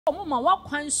omuma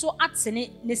wakwan so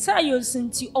atene ne sayos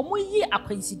nti omoyi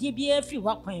akwansidie bia free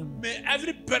wakwan mu. May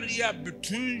every barrier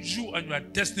between you and your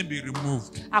destiny be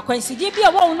removed. Akwansidie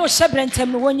bia wo no hyebre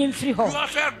ntem no wonyim free ho. You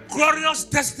have a glorious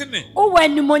destiny. O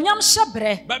wanimonyam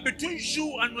hyebre. But between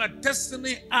you and your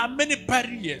destiny are many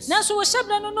barriers. Nanso wo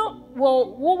hyebre no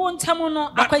wo ntem no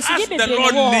akwansidie bebre no. As the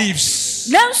Lord lives.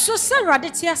 Nanso se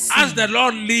Awurade te ase. As the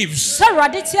Lord lives. Se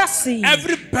Awurade te ase.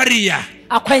 Every barrier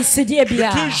akwansidie bia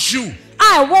between you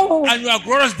and your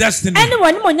glorious destiny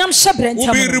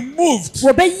will be removed.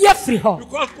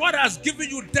 Because God has given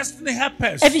you destiny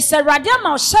helpers. If somebody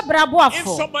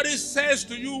says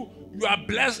to you, you are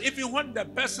blessed, even when the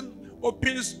person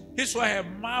opens his or her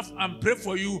mouth and pray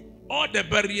for you, all the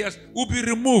barriers will be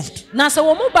removed.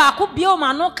 So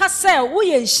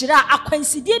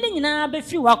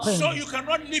you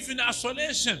cannot live in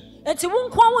isolation. You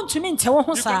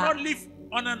cannot live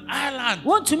on an island.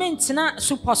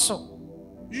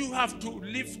 You have to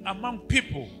live among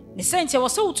people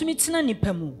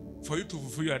for you to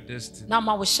fulfill your destiny.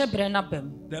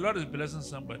 The Lord is blessing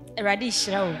somebody.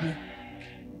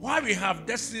 Why we have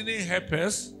destiny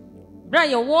helpers? We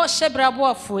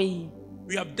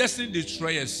have destiny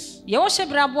destroyers. There are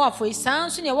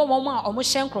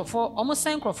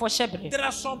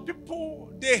some people,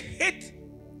 they hate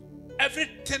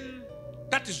everything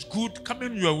that is good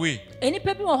coming your way.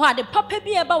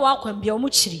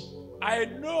 I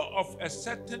know of a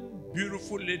certain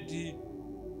beautiful lady.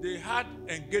 They had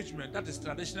engagement, that is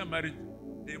traditional marriage.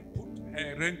 They put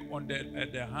a ring on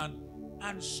their hand,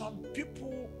 and some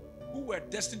people who were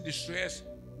destined destroyers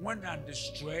went and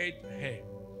destroyed her.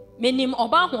 Menim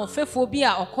oba honfefo bi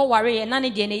a okoware na ne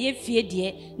de na ye fie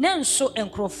de na nso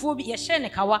enkrofo bi ye hye ne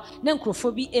kawa na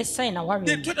enkrofo bi esen na ware.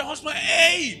 They told the husband,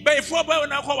 "Hey, before boy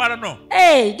na akoware no.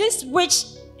 Hey, this witch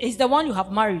is the one you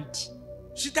have married.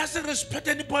 She doesn't respect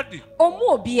anybody."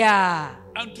 Omo bia.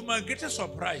 And to my greatest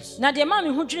surprise, na de ma me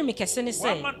hu dwiri me kese ne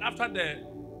say, 1 month after the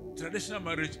traditional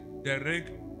marriage, the ring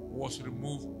was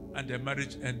removed and the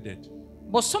marriage ended.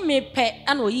 Boso me pe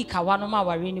ana oyi kawa no ma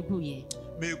ware ne guye.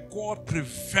 May God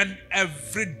prevent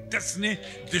every destiny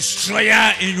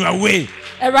destroyer in your way.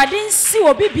 May God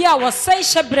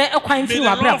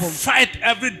fight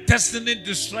every destiny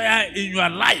destroyer in your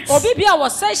life. Whoever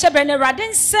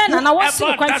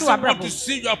doesn't want to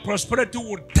see your prosperity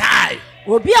will die.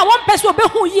 Because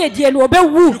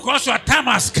your time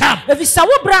has come to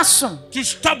stop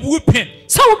weeping,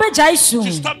 to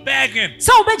stop begging, to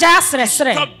stop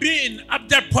being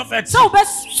abject poverty. Say,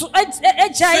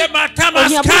 my time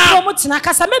has come.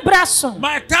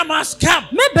 My time has come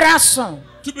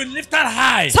to be lifted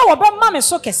high.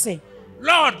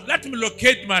 Lord, let me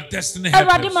locate my destiny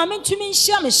helpers.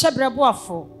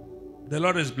 The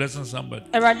Lord is blessing somebody.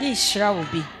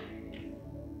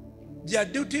 Their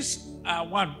duties are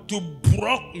one, to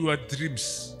block your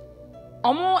dreams.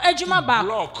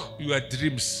 Block your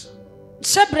dreams.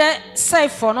 They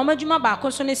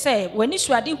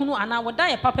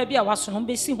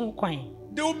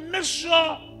will make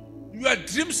sure your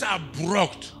dreams are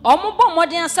blocked. We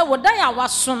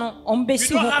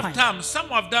don't have time.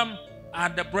 Some of them are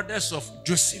the brothers of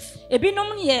Joseph.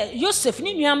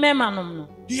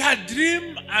 He had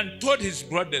dreamed and told his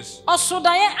brothers, be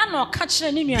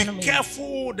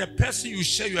careful the person you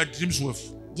share your dreams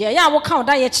with.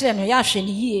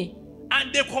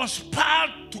 And they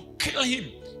conspired to kill him.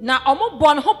 But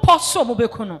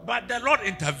the Lord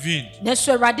intervened.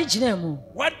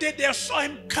 One day they saw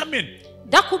him coming.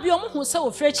 And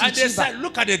they said,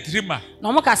 look at the dreamer.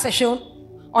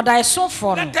 Let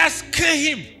us kill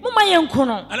him.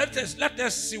 And let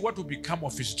us see what will become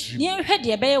of his dream. They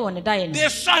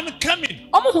saw him coming.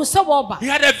 He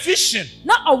had a vision.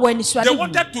 They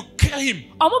wanted to kill him.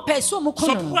 Some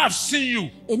people have seen you.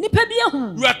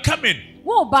 You are coming.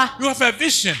 You have a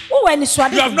vision. You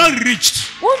have not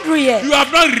reached. You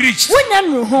have not reached.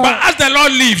 But as the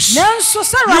Lord lives, you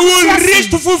will reach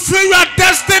to fulfill your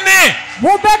destiny. You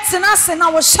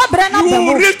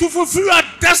will reach to fulfill your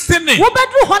destiny.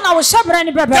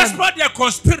 That's not their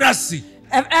conspiracy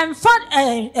against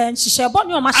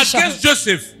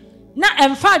Joseph.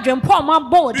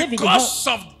 Because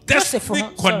of destiny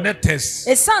connectors,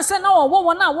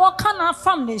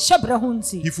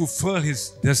 he fulfilled his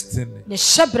destiny.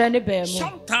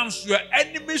 Sometimes your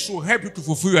enemies will help you to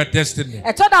fulfill your destiny.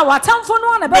 May the Lord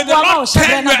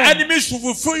turn your enemies to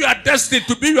fulfill your destiny,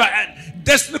 to be your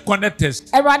destiny connectors.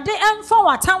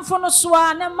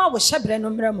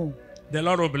 The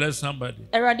Lord will bless somebody.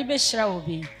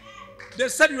 They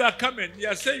said you are coming. They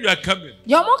are saying you are coming.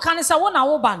 They are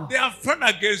front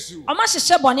against you. But you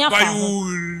will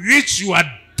reach your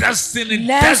destiny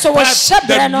Nanso despite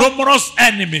the wɔhyɛ berɛ no. numerous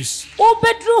enemies.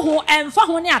 Wobɛduru ho ɛmfa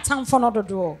ho ne atamfo no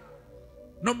dodoɔ.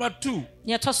 Number 2,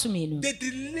 Nea ɛtɔ so mmienu. they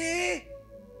delay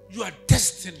your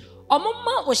destiny.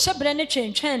 Ɔmoma wɔhyɛ berɛ no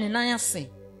twɛntwɛn ne nan ase.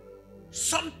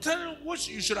 Something which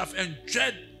you should have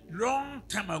enjoyed long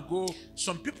time ago,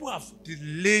 some people have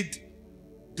delayed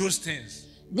those things.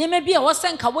 Nneɛma bi a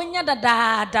wɔsɛ nka wɔnya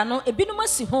dadaada no ebinom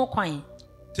asi ho kwan.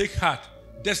 Take heart.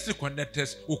 Destiny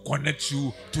connectors will connect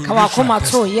you to Ka reach your wakoma to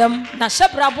destiny. yam na hyɛ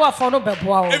berɛ aboafoɔ no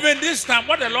bɛboa wo. Even this time,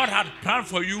 what the Lord had planned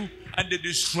for you and they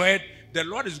destroyed, the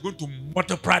Lord is going to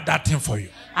multiply that thing for you.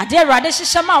 Ade Awurade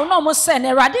hyehyɛ ma wo na ɔmo sɛ na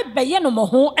Awurade bɛyɛ no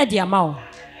mmɔho de ama wo.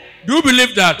 Do you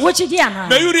believe that? Wogye di anaa?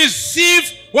 May you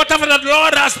receive whatever the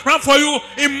Lord has planned for you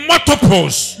in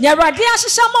multiples. Nea Awurade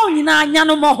ahyehyɛ ma wo nyinaa nya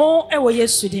no mmɔho wɔ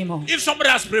Yesu din mu. If somebody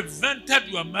has prevented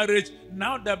your marriage,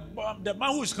 now the man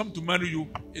who is come to marry you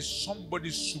is somebody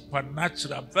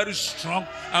supernatural, very strong,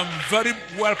 and very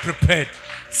well prepared.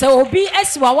 Sɛ obi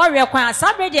asi w'awareɛ kwan a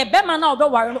saa berɛ deɛ bɛrima na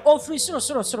ɔbɛware no ɔfiri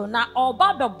sorosoro na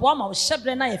ɔba bɛboa ma wo hyɛ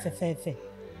berɛ no ayɛ fɛfɛɛfɛ.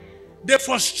 They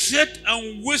frustrate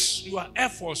and waste your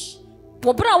efforts.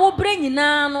 Wɔ berɛ a wobrɛ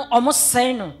nyinaa no ɔmo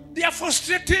sɛe no. They are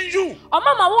frustrating you.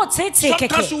 Ɔma ma wo tete Sometimes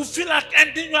kɛkɛ. you feel like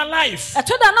ending your life.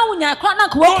 Ɛto da na wonya kora na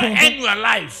nka Don't wakun end ho. your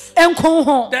life. Ɛnkun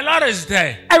ho. The Lord is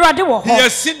there. Awurade wɔ He hɔ.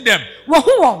 has seen them.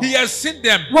 Wɔho wɔn. He has seen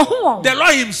them. Wɔho wɔn. The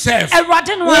Lord Himself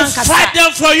Awurade no will ankasa. fight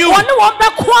them for you. Wɔne wɔn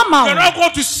bɛko ama You are wo. not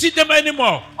going to see them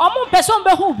anymore. Ɔmo mpɛ sɛ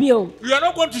ɔmbɛhu bio. You are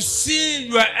not going to see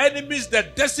your enemies, the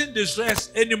destiny destroyers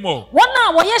anymore. Wɔn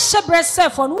a wɔyɛ hyɛ berɛ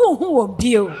sɛfo no wonhu wɔn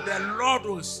bio. The Lord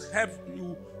will help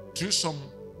you through some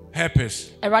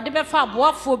helpers. Awurade bɛfa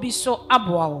aboafoɔ bi so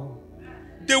aboa wo.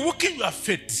 They weaken your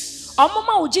faith. Ɔmo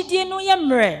ma wo gyidie no yɛ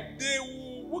mmerɛ. They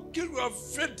will weaken your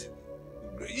faith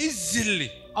easily.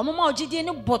 Ɔmo ma wo gyidie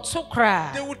no bɔto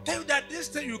koraa. They will tell you that this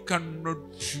thing you cannot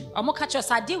do. Ɔmo ka kyerɛ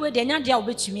sɛ adeɛ wei deɛ ɛnyɛ adeɛ a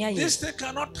wobɛtumi ayɛ. This thing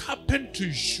cannot happen to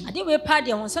you. Adeɛ wei paa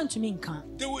deɛ wɔn nsa ntumi nka.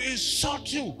 They will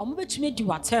insult you Ɔmo bɛtumi adi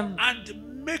w'atam.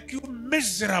 and make you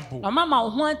miserable. Ɔmo ama wo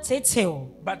ho ateetew.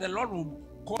 But the Lord will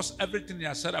cause everything He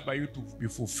has said about you to be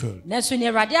fulfilled. Nanso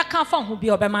nea Awurade aka afa ho bi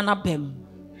a ɔbɛma no aba mu.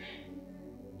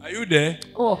 Are you there?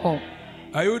 Wowɔ hɔ.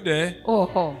 Are you there?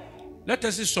 Wowɔ hɔ. Let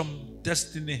us see some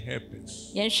destiny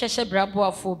helpers. Yɛnhwɛ hyɛ berɛ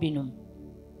aboafoɔ binom.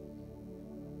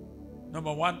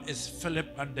 Number 1 is Philip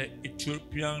and the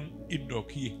Ethiopian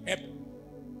eunuch. He helped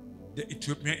the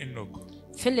Ethiopian eunuch.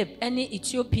 Philip ne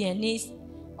Ethiopiani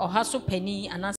ɔha so panin anaa